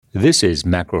This is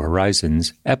Macro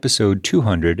Horizons, episode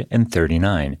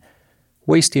 239,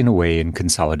 Wasting Away in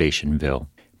Consolidationville,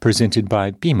 presented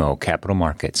by BMO Capital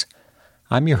Markets.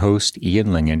 I'm your host, Ian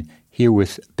Lyngen, here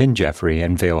with Ben Jeffery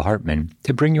and Vail Hartman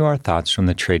to bring you our thoughts from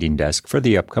the trading desk for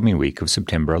the upcoming week of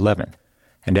September 11th.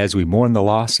 And as we mourn the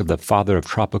loss of the father of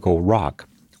tropical rock,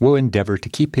 we'll endeavor to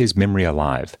keep his memory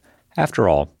alive. After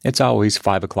all, it's always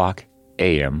 5 o'clock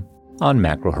a.m. on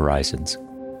Macro Horizons.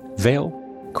 Vail,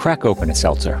 crack open a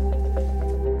seltzer.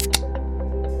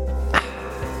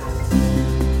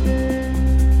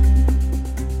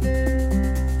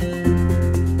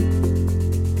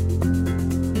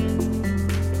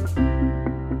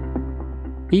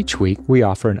 Each week, we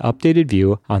offer an updated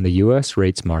view on the U.S.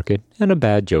 rates market and a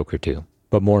bad joke or two.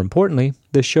 But more importantly,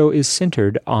 the show is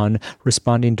centered on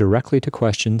responding directly to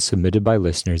questions submitted by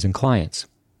listeners and clients.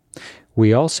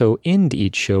 We also end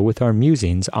each show with our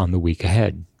musings on the week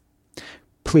ahead.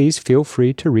 Please feel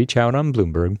free to reach out on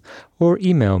Bloomberg or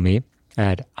email me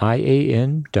at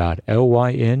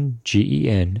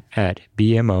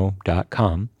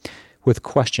ian.lyngen@bmo.com with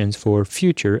questions for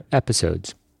future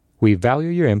episodes. We value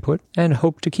your input and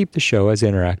hope to keep the show as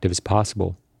interactive as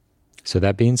possible. So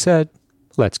that being said,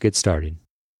 let's get started.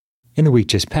 In the week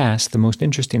just past, the most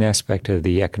interesting aspect of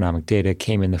the economic data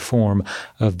came in the form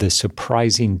of the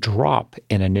surprising drop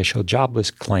in initial jobless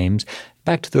claims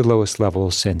back to the lowest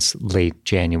level since late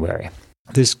January.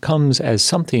 This comes as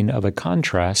something of a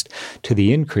contrast to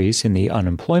the increase in the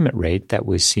unemployment rate that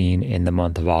was seen in the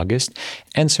month of August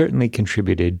and certainly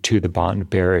contributed to the bond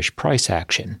bearish price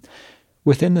action.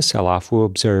 Within the sell-off, we'll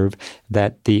observe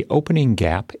that the opening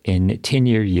gap in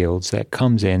 10-year yields that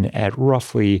comes in at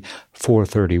roughly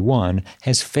 431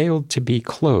 has failed to be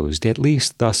closed, at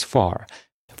least thus far.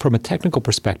 From a technical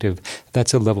perspective,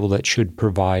 that's a level that should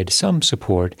provide some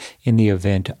support in the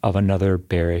event of another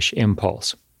bearish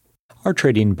impulse. Our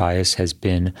trading bias has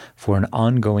been for an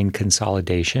ongoing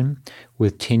consolidation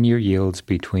with 10-year yields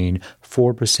between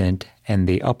 4% and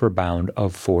the upper bound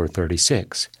of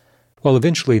 436. While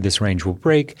eventually this range will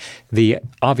break, the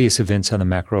obvious events on the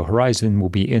macro horizon will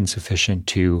be insufficient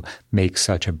to make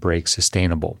such a break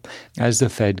sustainable. As the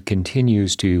Fed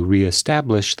continues to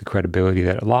reestablish the credibility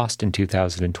that it lost in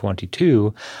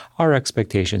 2022, our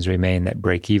expectations remain that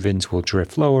break-evens will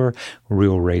drift lower,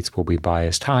 real rates will be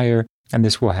biased higher, and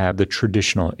this will have the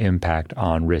traditional impact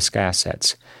on risk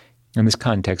assets. In this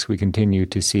context, we continue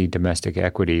to see domestic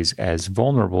equities as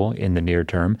vulnerable in the near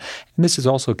term, and this is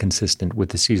also consistent with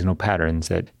the seasonal patterns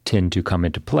that tend to come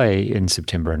into play in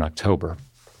September and October.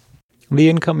 The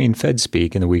incoming Fed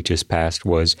speak in the week just past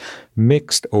was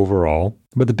mixed overall,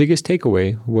 but the biggest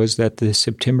takeaway was that the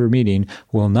September meeting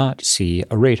will not see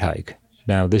a rate hike.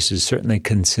 Now, this is certainly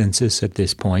consensus at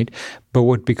this point, but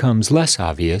what becomes less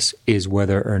obvious is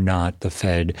whether or not the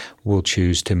Fed will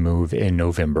choose to move in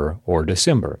November or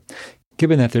December.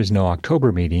 Given that there's no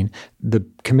October meeting, the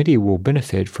committee will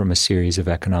benefit from a series of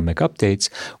economic updates,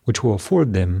 which will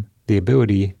afford them the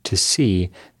ability to see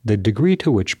the degree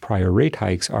to which prior rate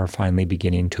hikes are finally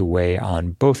beginning to weigh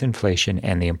on both inflation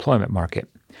and the employment market.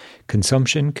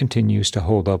 Consumption continues to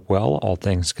hold up well, all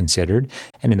things considered,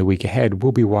 and in the week ahead,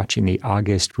 we'll be watching the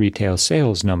August retail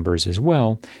sales numbers as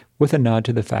well, with a nod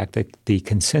to the fact that the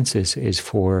consensus is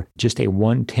for just a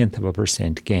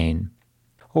 0.1% gain.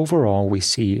 Overall, we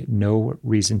see no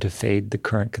reason to fade the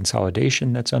current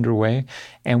consolidation that's underway,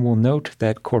 and we'll note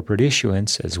that corporate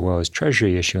issuance, as well as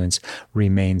Treasury issuance,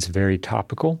 remains very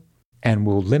topical and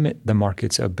will limit the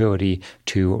market's ability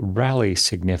to rally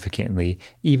significantly,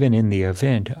 even in the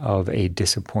event of a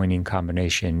disappointing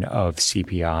combination of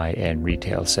CPI and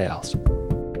retail sales.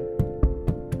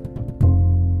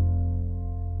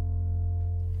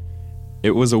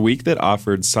 It was a week that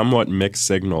offered somewhat mixed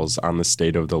signals on the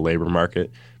state of the labor market,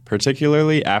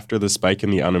 particularly after the spike in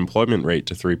the unemployment rate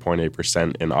to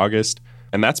 3.8% in August.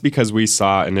 And that's because we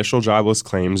saw initial jobless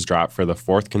claims drop for the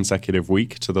fourth consecutive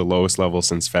week to the lowest level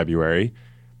since February,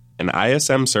 and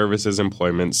ISM services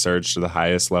employment surged to the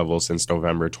highest level since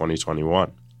November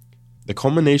 2021. The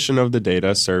culmination of the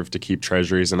data served to keep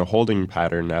Treasuries in a holding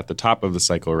pattern at the top of the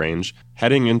cycle range,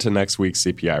 heading into next week's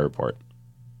CPI report.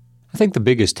 I think the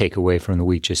biggest takeaway from the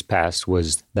week just past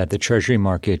was that the Treasury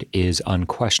market is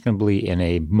unquestionably in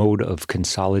a mode of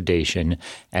consolidation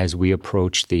as we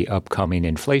approach the upcoming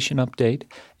inflation update,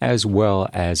 as well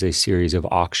as a series of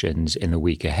auctions in the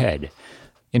week ahead.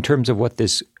 In terms of what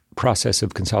this process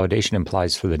of consolidation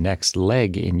implies for the next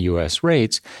leg in U.S.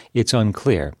 rates, it's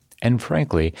unclear. And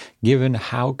frankly, given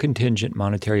how contingent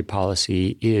monetary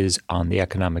policy is on the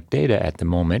economic data at the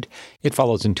moment, it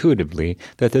follows intuitively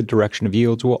that the direction of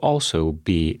yields will also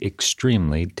be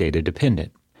extremely data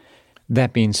dependent.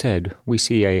 That being said, we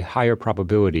see a higher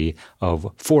probability of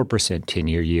 4%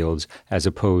 10-year yields as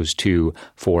opposed to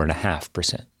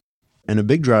 4.5%. And a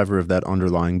big driver of that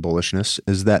underlying bullishness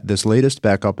is that this latest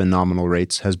backup in nominal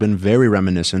rates has been very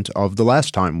reminiscent of the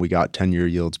last time we got 10-year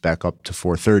yields back up to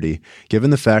 4.30, given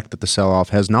the fact that the sell-off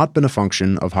has not been a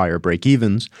function of higher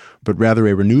break-evens, but rather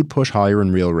a renewed push higher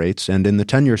in real rates, and in the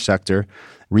 10-year sector,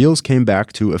 reals came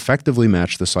back to effectively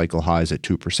match the cycle highs at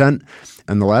 2%,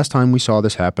 and the last time we saw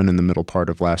this happen in the middle part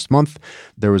of last month,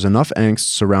 there was enough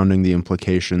angst surrounding the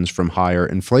implications from higher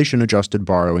inflation-adjusted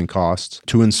borrowing costs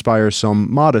to inspire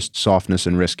some modest softness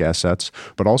in risk assets,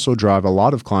 but also drive a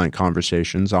lot of client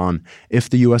conversations on if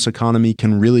the U.S. economy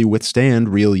can really withstand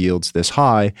real yields this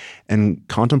high and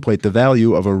contemplate the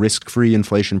value of a risk-free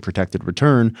inflation-protected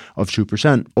return of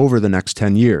 2% over the next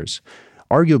 10 years.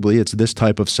 Arguably, it's this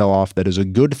type of sell-off that is a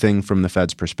good thing from the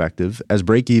Fed's perspective, as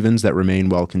break-evens that remain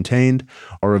well-contained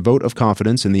are a vote of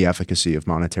confidence in the efficacy of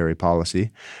monetary policy,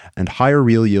 and higher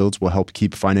real yields will help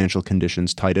keep financial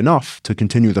conditions tight enough to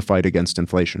continue the fight against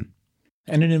inflation.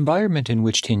 And an environment in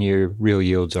which 10-year real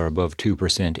yields are above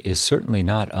 2% is certainly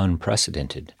not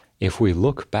unprecedented. If we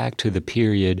look back to the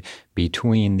period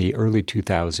between the early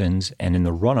 2000s and in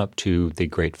the run-up to the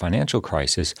great financial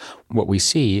crisis, what we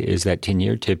see is that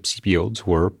 10-year TIPS yields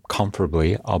were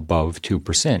comfortably above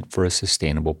 2% for a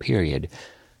sustainable period.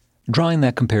 Drawing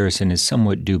that comparison is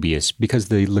somewhat dubious because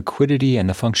the liquidity and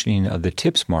the functioning of the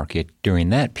TIPS market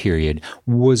during that period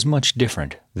was much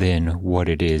different than what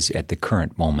it is at the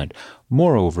current moment.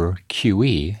 Moreover,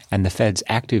 QE and the Fed's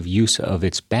active use of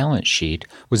its balance sheet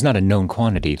was not a known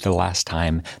quantity the last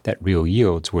time that real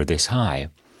yields were this high.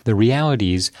 The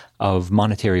realities of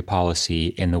monetary policy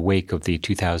in the wake of the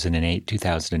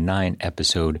 2008-2009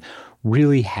 episode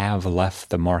really have left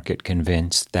the market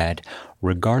convinced that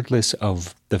regardless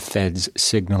of the Fed's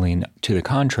signaling to the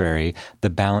contrary, the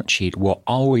balance sheet will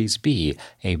always be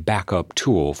a backup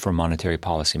tool for monetary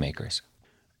policymakers.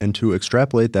 And to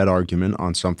extrapolate that argument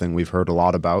on something we've heard a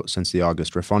lot about since the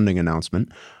August refunding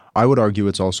announcement, I would argue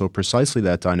it's also precisely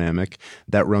that dynamic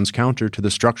that runs counter to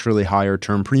the structurally higher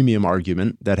term premium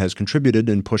argument that has contributed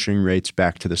in pushing rates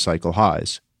back to the cycle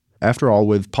highs. After all,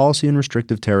 with policy in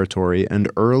restrictive territory and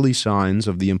early signs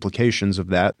of the implications of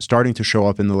that starting to show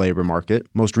up in the labor market,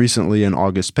 most recently in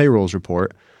August's payrolls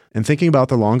report, and thinking about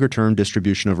the longer-term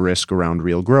distribution of risk around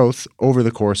real growth over the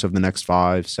course of the next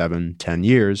 5, 7, 10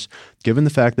 years, given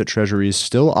the fact that treasuries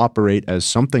still operate as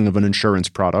something of an insurance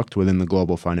product within the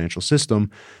global financial system,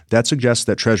 that suggests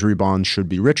that treasury bonds should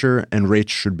be richer and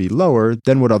rates should be lower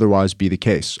than would otherwise be the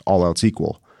case, all else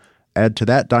equal. Add to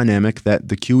that dynamic that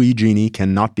the QE genie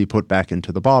cannot be put back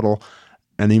into the bottle,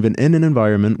 and even in an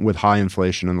environment with high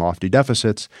inflation and lofty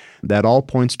deficits, that all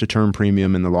points to term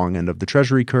premium in the long end of the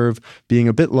Treasury curve being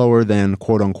a bit lower than,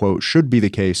 quote-unquote, should be the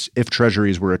case if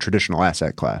Treasuries were a traditional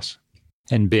asset class.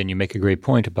 And Ben, you make a great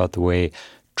point about the way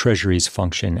Treasuries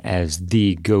function as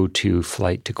the go-to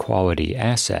flight to quality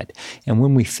asset. And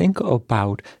when we think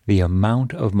about the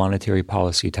amount of monetary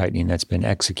policy tightening that's been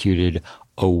executed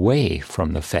away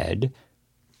from the Fed,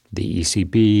 the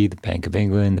ECB, the Bank of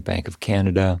England, the Bank of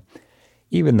Canada,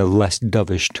 even the less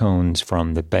dovish tones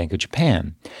from the Bank of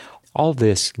Japan, all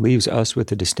this leaves us with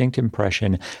the distinct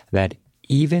impression that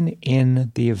even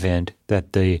in the event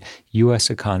that the U.S.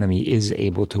 economy is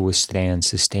able to withstand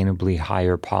sustainably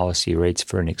higher policy rates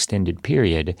for an extended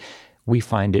period, we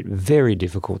find it very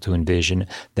difficult to envision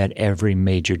that every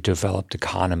major developed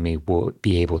economy will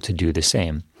be able to do the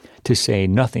same, to say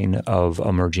nothing of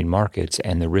emerging markets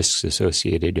and the risks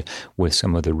associated with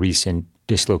some of the recent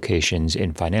dislocations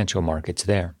in financial markets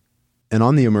there. And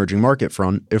on the emerging market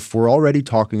front, if we're already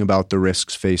talking about the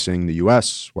risks facing the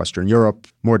U.S., Western Europe,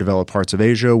 more developed parts of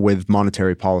Asia with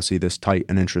monetary policy this tight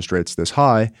and interest rates this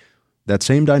high, that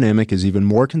same dynamic is even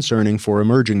more concerning for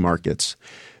emerging markets.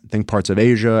 Think parts of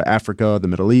Asia, Africa, the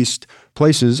Middle East,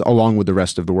 places, along with the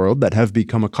rest of the world, that have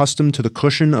become accustomed to the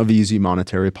cushion of easy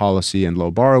monetary policy and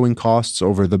low borrowing costs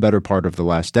over the better part of the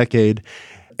last decade,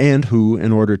 and who,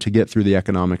 in order to get through the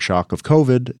economic shock of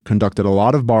COVID, conducted a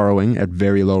lot of borrowing at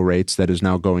very low rates that is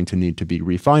now going to need to be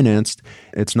refinanced.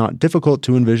 It's not difficult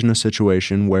to envision a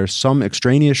situation where some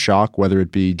extraneous shock, whether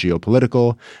it be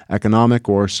geopolitical, economic,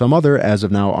 or some other as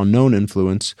of now unknown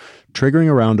influence, triggering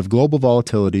a round of global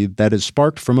volatility that is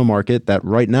sparked from a market that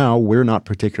right now we're not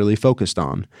particularly focused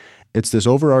on. It's this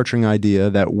overarching idea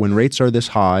that when rates are this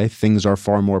high, things are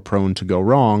far more prone to go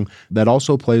wrong that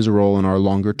also plays a role in our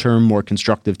longer-term, more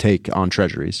constructive take on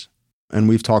treasuries. and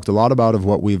we've talked a lot about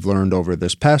what we've learned over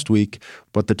this past week,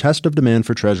 but the test of demand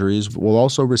for treasuries will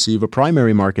also receive a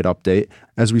primary market update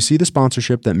as we see the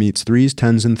sponsorship that meets 3s,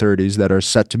 10s, and 30s that are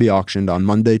set to be auctioned on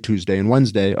Monday, Tuesday, and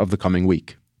Wednesday of the coming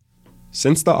week.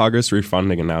 Since the August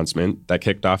refunding announcement that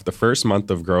kicked off the first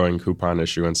month of growing coupon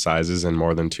issuance sizes in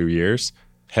more than 2 years,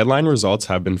 headline results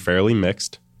have been fairly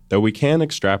mixed, though we can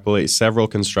extrapolate several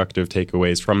constructive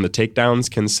takeaways from the takedowns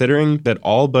considering that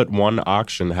all but one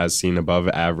auction has seen above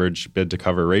average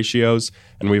bid-to-cover ratios,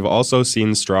 and we've also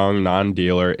seen strong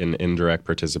non-dealer and indirect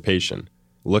participation.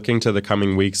 Looking to the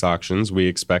coming week's auctions, we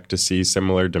expect to see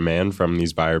similar demand from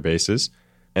these buyer bases,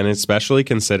 and especially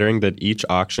considering that each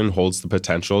auction holds the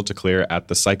potential to clear at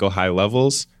the cycle high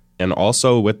levels, and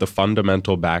also with the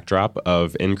fundamental backdrop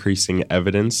of increasing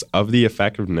evidence of the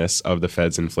effectiveness of the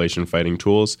Fed's inflation-fighting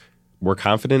tools, we're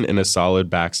confident in a solid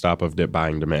backstop of dip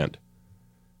buying demand.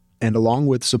 And along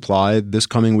with supply, this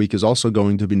coming week is also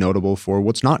going to be notable for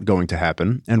what's not going to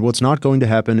happen. And what's not going to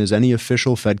happen is any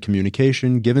official Fed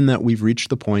communication, given that we've reached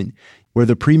the point where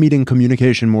the pre-meeting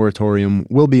communication moratorium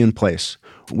will be in place.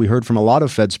 We heard from a lot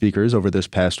of Fed speakers over this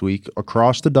past week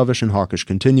across the dovish and hawkish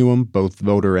continuum, both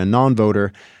voter and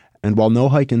non-voter. And while no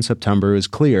hike in September is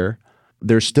clear,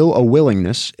 there's still a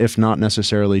willingness, if not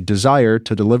necessarily desire,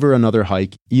 to deliver another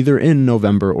hike either in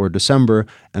November or December,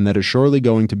 and that is surely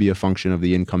going to be a function of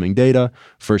the incoming data,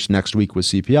 first next week with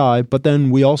CPI, but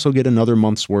then we also get another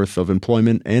month's worth of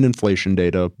employment and inflation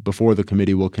data before the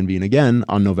committee will convene again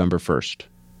on November 1st.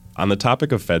 On the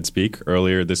topic of Fed speak,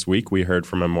 earlier this week we heard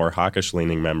from a more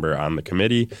hawkish-leaning member on the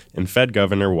committee and Fed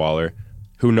Governor Waller,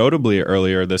 who notably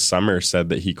earlier this summer said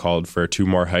that he called for 2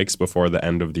 more hikes before the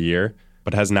end of the year,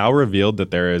 but has now revealed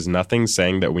that there is nothing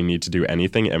saying that we need to do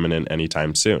anything imminent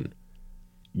anytime soon.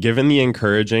 Given the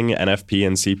encouraging NFP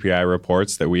and CPI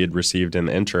reports that we had received in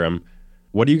the interim,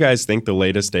 what do you guys think the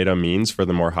latest data means for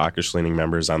the more hawkish-leaning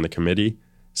members on the committee,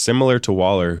 similar to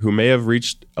Waller, who may have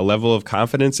reached a level of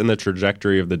confidence in the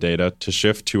trajectory of the data to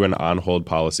shift to an on-hold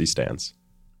policy stance?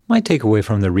 My takeaway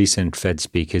from the recent Fed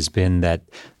speak has been that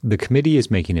the committee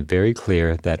is making it very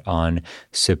clear that on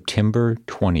September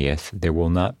 20th, there will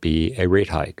not be a rate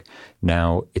hike.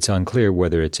 Now, it's unclear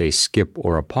whether it's a skip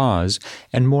or a pause,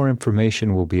 and more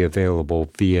information will be available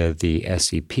via the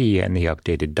SEP and the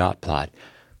updated dot plot.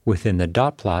 Within the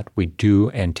dot plot, we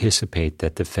do anticipate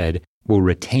that the Fed will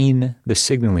retain the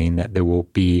signaling that there will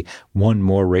be one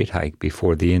more rate hike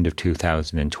before the end of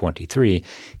 2023,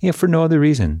 if for no other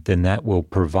reason than that will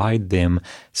provide them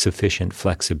sufficient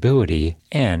flexibility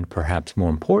and, perhaps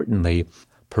more importantly,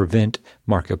 prevent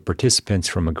market participants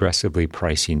from aggressively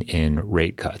pricing in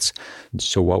rate cuts.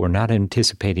 So while we're not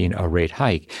anticipating a rate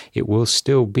hike, it will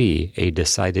still be a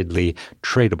decidedly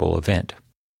tradable event.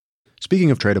 Speaking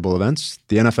of tradable events,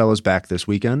 the NFL is back this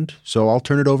weekend, so I'll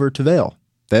turn it over to Vail.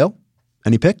 Vail?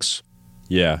 Any picks?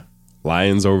 Yeah,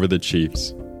 Lions over the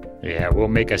Chiefs. Yeah, we'll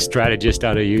make a strategist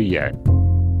out of you yet.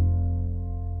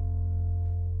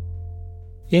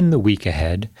 In the week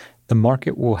ahead, the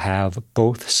market will have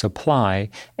both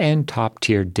supply and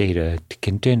top-tier data to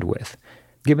contend with.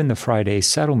 Given the Friday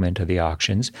settlement of the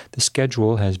auctions, the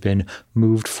schedule has been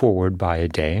moved forward by a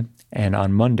day, and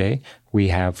on Monday, we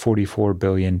have 44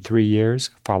 billion 3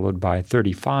 years, followed by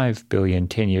 35 billion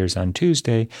 10 years on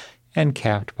Tuesday, and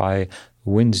capped by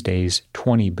Wednesday's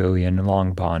 20 billion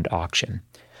long bond auction.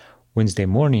 Wednesday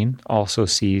morning also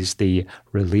sees the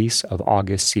release of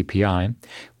August CPI,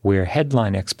 where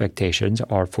headline expectations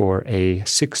are for a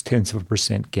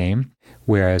 0.6% gain,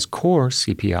 whereas core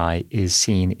CPI is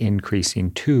seen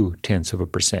increasing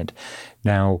 0.2%.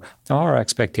 Now, our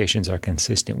expectations are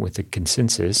consistent with the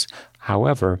consensus.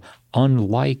 However,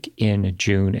 unlike in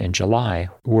June and July,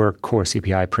 where core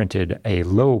CPI printed a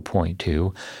low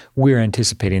 0.2, we're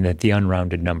anticipating that the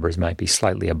unrounded numbers might be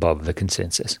slightly above the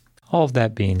consensus. All of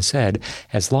that being said,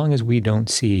 as long as we don't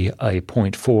see a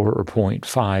 0.4 or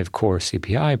 0.5 core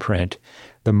CPI print,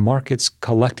 the market's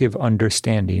collective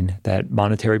understanding that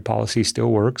monetary policy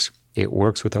still works, it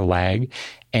works with a lag,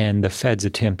 and the Fed's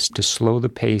attempts to slow the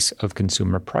pace of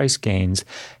consumer price gains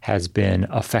has been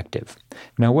effective.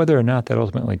 Now, whether or not that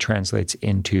ultimately translates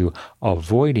into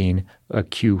avoiding a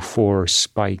Q4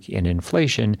 spike in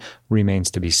inflation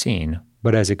remains to be seen.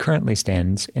 But as it currently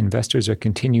stands, investors are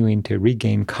continuing to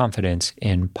regain confidence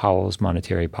in Powell's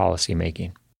monetary policy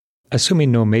making.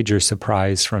 Assuming no major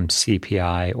surprise from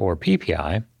CPI or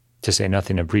PPI, to say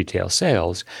nothing of retail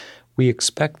sales, we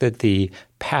expect that the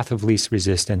path of least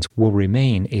resistance will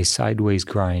remain a sideways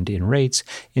grind in rates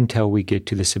until we get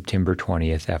to the September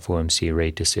 20th FOMC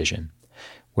rate decision.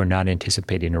 We're not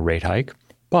anticipating a rate hike,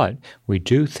 but we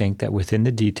do think that within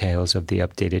the details of the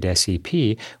updated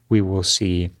SEP, we will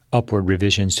see upward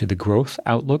revisions to the growth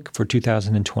outlook for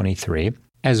 2023,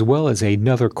 as well as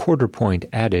another quarter point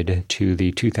added to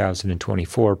the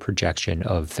 2024 projection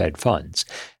of Fed funds.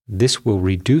 This will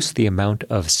reduce the amount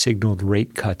of signaled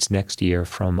rate cuts next year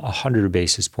from 100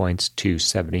 basis points to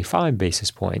 75 basis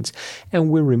points, and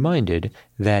we're reminded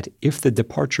that if the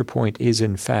departure point is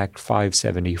in fact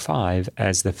 575,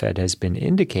 as the Fed has been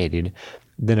indicating,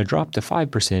 then a drop to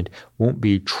 5% won't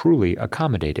be truly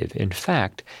accommodative. In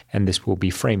fact, and this will be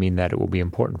framing that it will be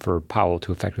important for Powell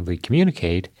to effectively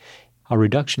communicate, a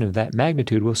reduction of that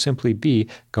magnitude will simply be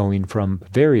going from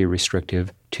very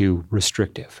restrictive to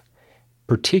restrictive,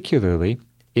 particularly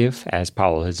if, as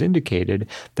Powell has indicated,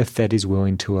 the Fed is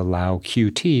willing to allow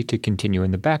QT to continue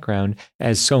in the background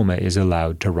as SOMA is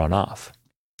allowed to run off.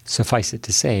 Suffice it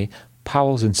to say,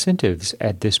 Powell's incentives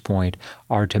at this point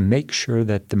are to make sure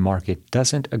that the market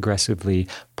doesn't aggressively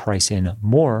price in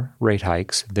more rate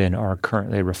hikes than are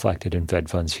currently reflected in Fed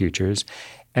funds futures,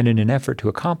 and in an effort to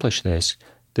accomplish this,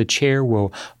 the chair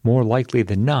will more likely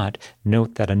than not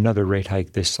note that another rate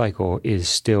hike this cycle is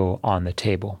still on the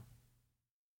table.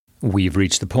 We've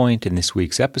reached the point in this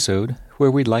week's episode where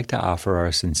we'd like to offer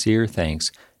our sincere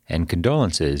thanks and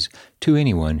condolences to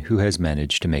anyone who has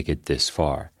managed to make it this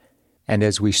far. And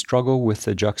as we struggle with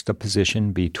the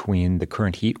juxtaposition between the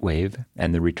current heat wave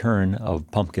and the return of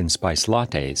pumpkin spice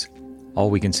lattes, all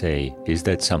we can say is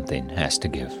that something has to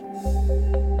give.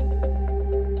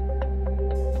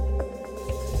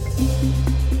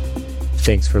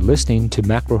 Thanks for listening to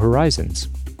Macro Horizons.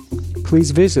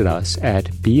 Please visit us at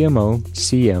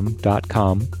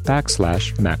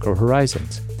bmocm.com/Macro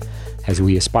Horizons. As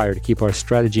we aspire to keep our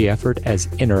strategy effort as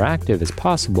interactive as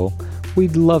possible,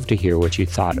 we'd love to hear what you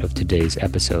thought of today's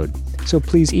episode. So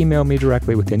please email me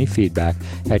directly with any feedback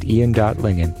at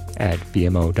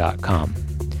ian.lyngen@bmo.com.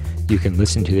 You can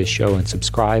listen to this show and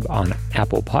subscribe on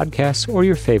Apple Podcasts or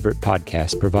your favorite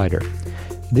podcast provider.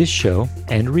 This show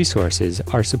and resources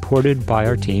are supported by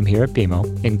our team here at BMO,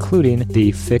 including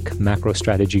the FIC Macro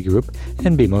Strategy Group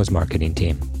and BMO's marketing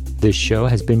team. This show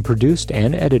has been produced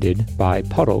and edited by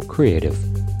Puddle Creative.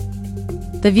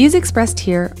 The views expressed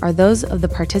here are those of the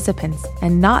participants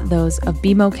and not those of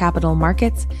BMO Capital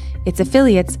Markets, its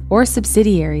affiliates, or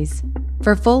subsidiaries.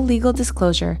 For full legal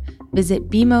disclosure,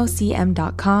 visit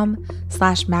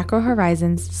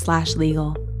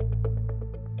bmocm.com/macrohorizons/legal.